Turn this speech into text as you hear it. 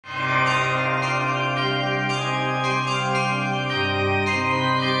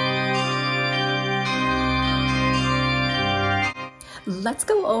Let's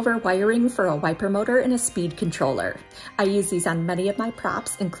go over wiring for a wiper motor and a speed controller. I use these on many of my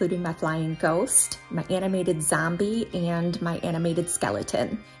props, including my flying ghost, my animated zombie, and my animated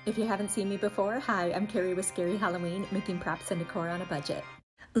skeleton. If you haven't seen me before, hi, I'm Carrie with Scary Halloween, making props and decor on a budget.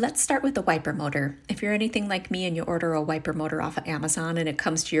 Let's start with the wiper motor. If you're anything like me and you order a wiper motor off of Amazon and it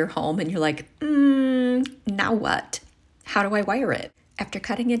comes to your home and you're like, now what? How do I wire it? After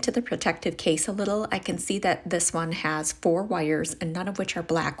cutting into the protective case a little, I can see that this one has 4 wires and none of which are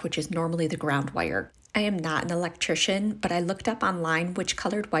black, which is normally the ground wire. I am not an electrician, but I looked up online which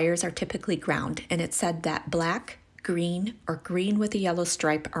colored wires are typically ground, and it said that black, green, or green with a yellow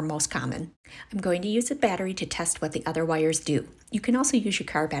stripe are most common. I'm going to use a battery to test what the other wires do. You can also use your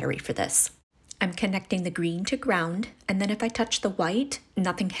car battery for this. I'm connecting the green to ground, and then if I touch the white,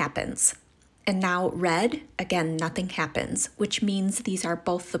 nothing happens. And now red, again, nothing happens, which means these are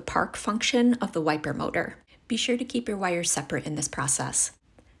both the park function of the wiper motor. Be sure to keep your wires separate in this process.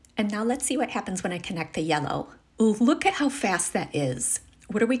 And now let's see what happens when I connect the yellow. Ooh, look at how fast that is.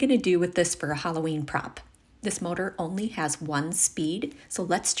 What are we gonna do with this for a Halloween prop? This motor only has 1 speed, so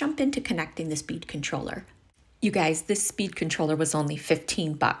let's jump into connecting the speed controller. You guys, this speed controller was only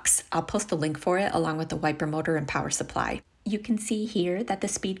 15 bucks. I'll post a link for it along with the wiper motor and power supply. You can see here that the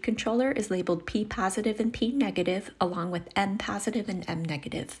speed controller is labeled P positive and P negative, along with M positive and M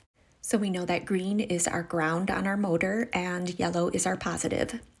negative. So we know that green is our ground on our motor and yellow is our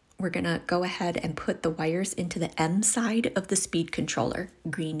positive. We're gonna go ahead and put the wires into the M side of the speed controller,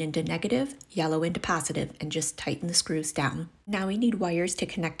 green into negative, yellow into positive, and just tighten the screws down. Now we need wires to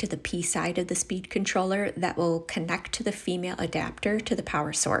connect to the P side of the speed controller that will connect to the female adapter to the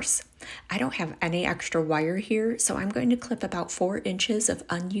power source. I don't have any extra wire here, so I'm going to clip about 4 inches of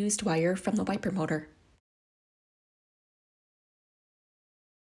unused wire from the wiper motor.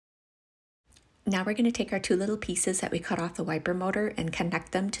 Now we're going to take our 2 little pieces that we cut off the wiper motor and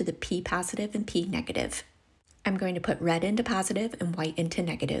connect them to the P positive and P negative. I'm going to put red into positive and white into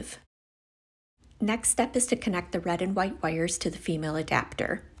negative. Next step is to connect the red and white wires to the female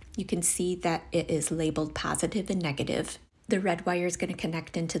adapter. You can see that it is labeled positive and negative. The red wire is going to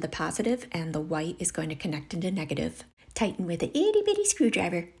connect into the positive and the white is going to connect into negative. Tighten with an itty bitty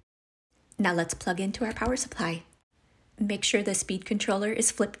screwdriver. Now let's plug into our power supply. Make sure the speed controller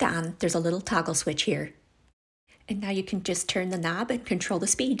is flipped on. There's a little toggle switch here. And now you can just turn the knob and control the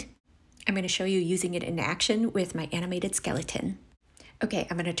speed. I'm going to show you using it in action with my animated skeleton. Okay,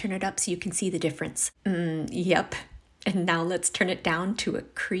 I'm going to turn it up so you can see the difference. Yep. And now let's turn it down to a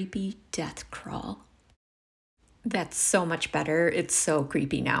creepy death crawl. That's so much better. It's so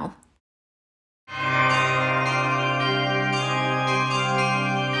creepy now.